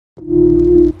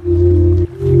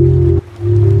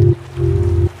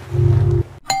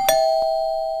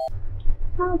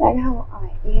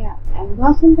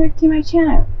Welcome back to my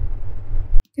channel。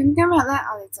咁今日咧，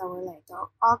我哋就會嚟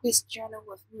到 August Journal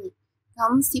with me。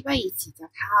咁事不宜遲，就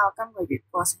睇下我今個月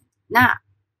過成點啦。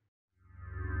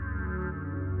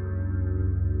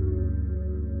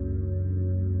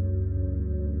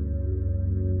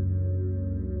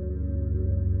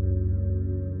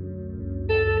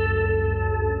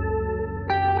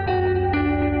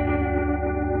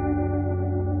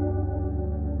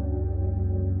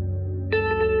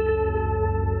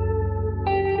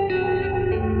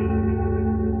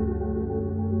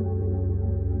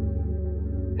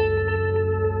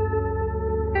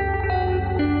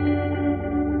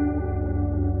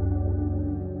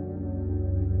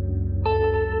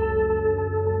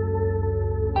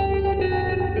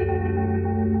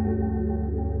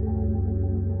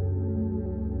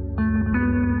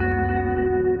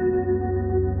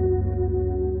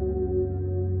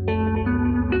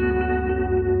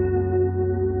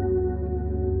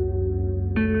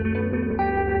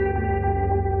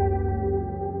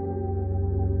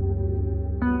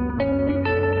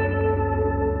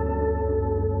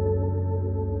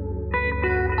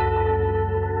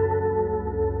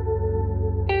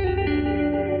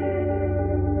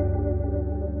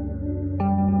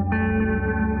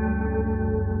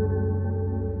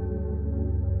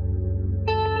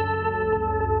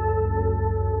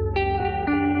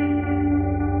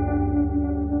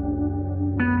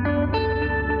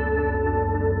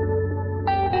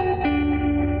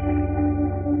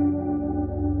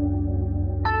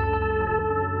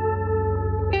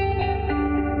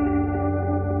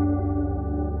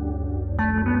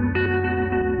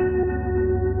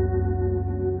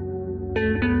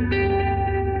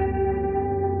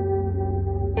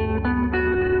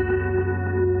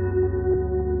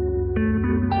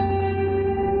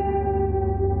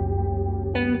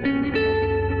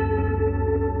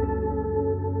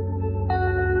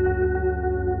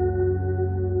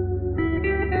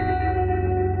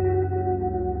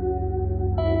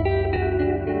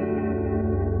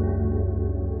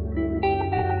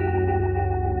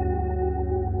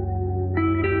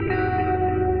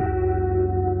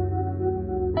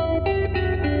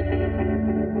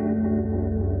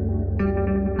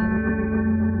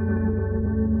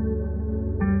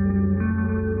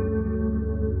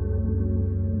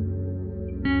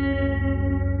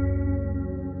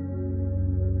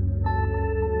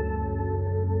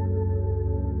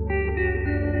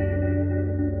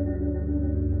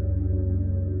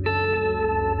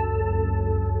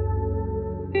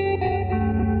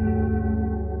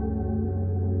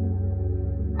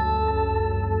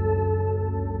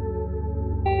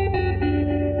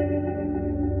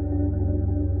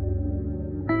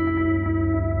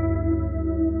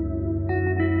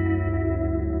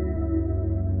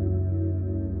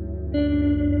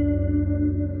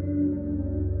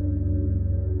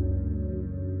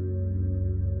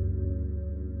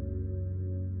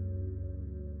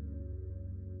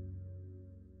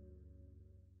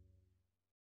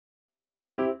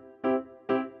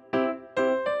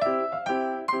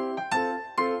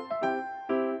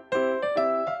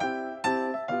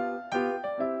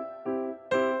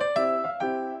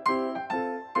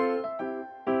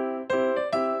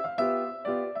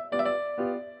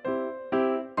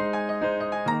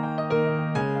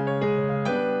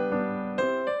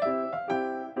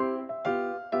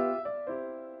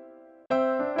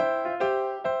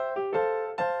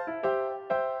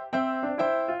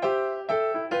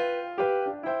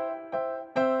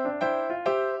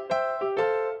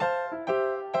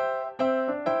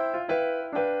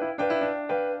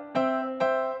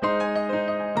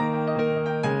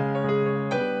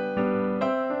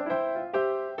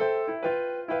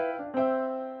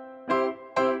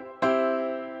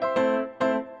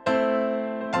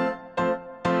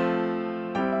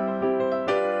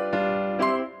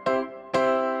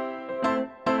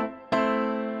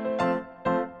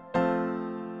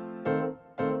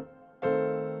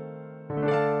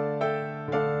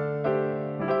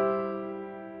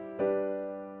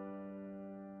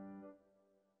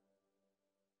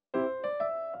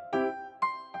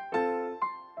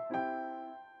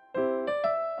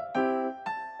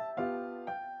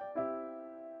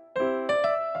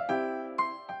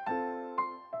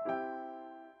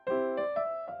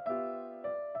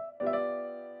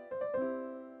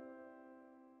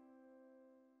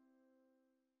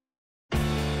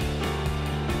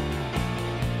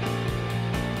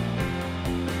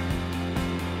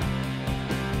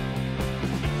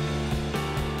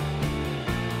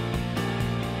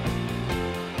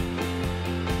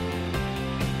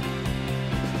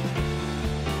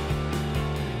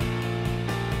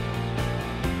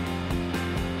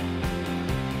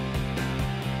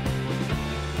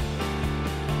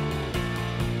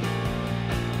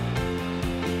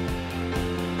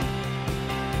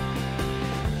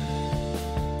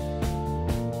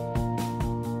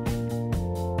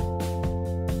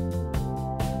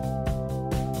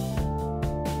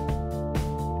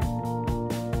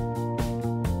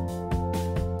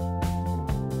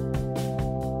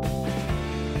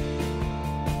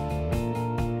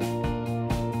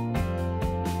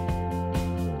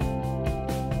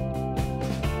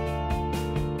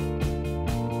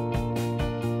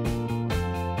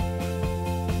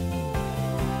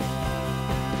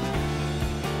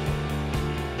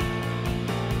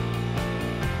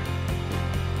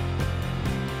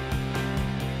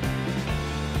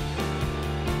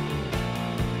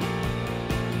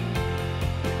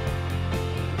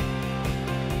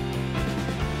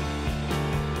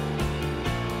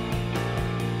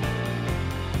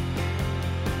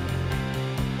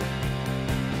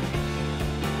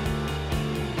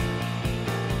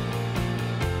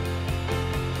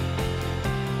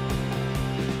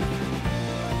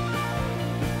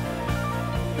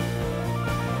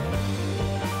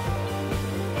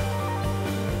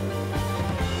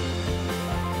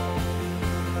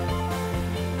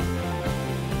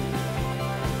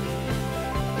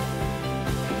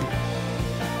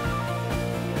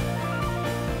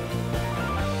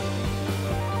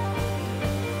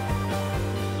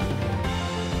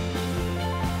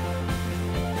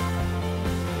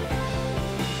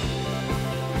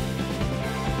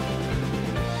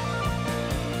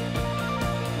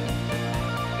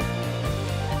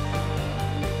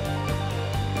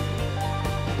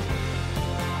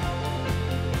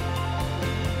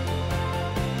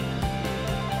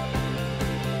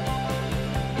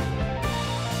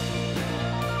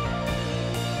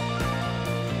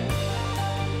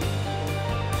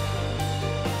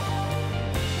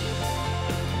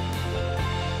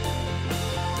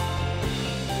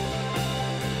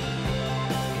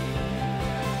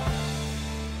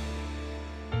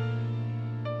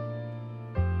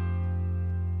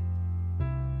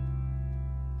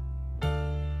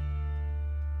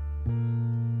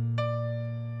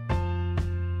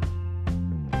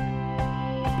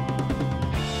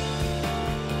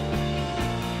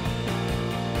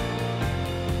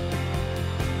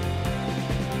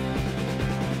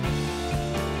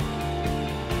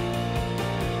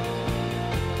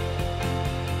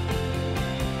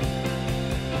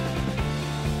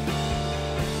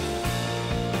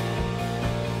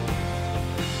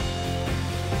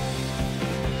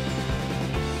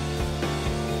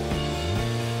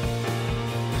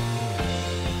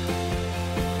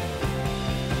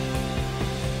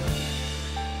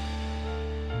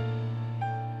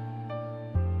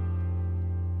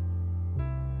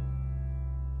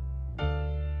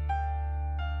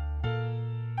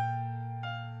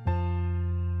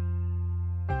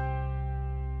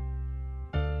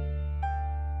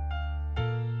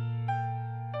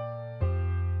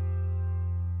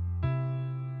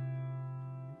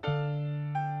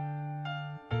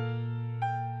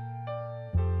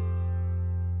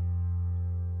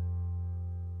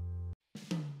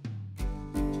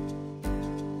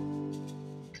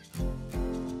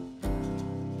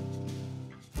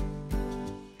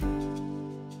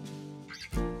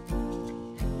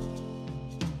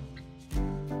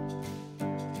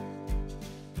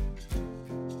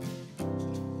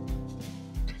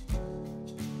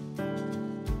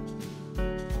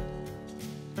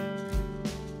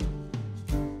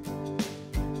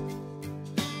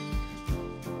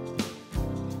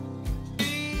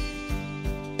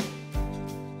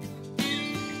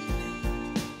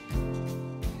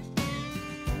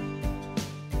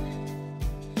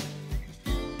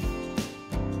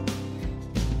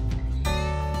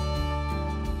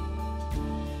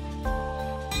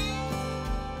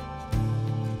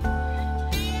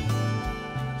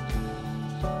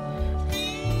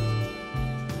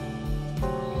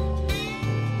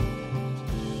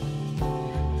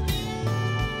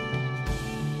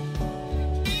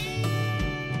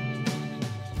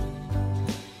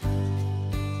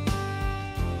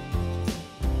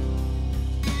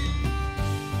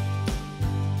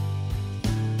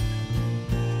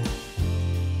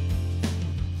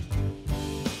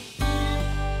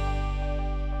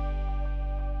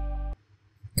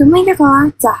咁呢一個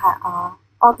咧就係我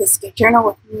August 嘅 Journal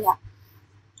with Me 啊。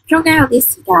中間有啲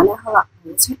時間咧，可能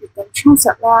冇7月咁充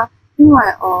實啦，因為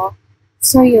我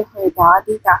需要去搞一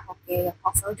啲大學嘅入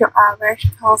學手續啊、Rush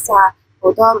Course 啊，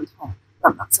好多唔同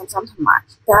林總同埋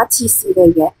第一次試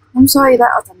嘅嘢，咁所以咧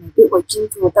我就未必會專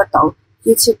注得到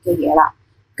YouTube 嘅嘢啦。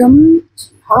咁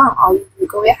可能我要預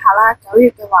告一下啦，9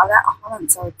月嘅話咧，我可能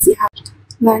就只係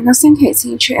2個星期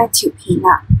先出一條片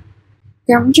啦。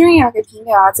咁中意我嘅片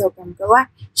嘅話，就撳個like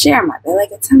share 埋俾你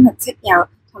嘅親朋戚友，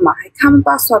同埋喺 comment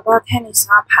box 話俾我聽你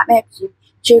想我拍咩片，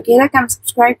仲要記得撳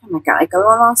subscribe 同埋隔離個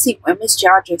啷啷先唔會 miss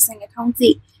咗我最新嘅通知。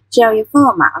最後要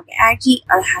follow埋我嘅ig，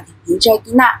我哋下條片再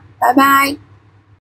見啦，拜拜。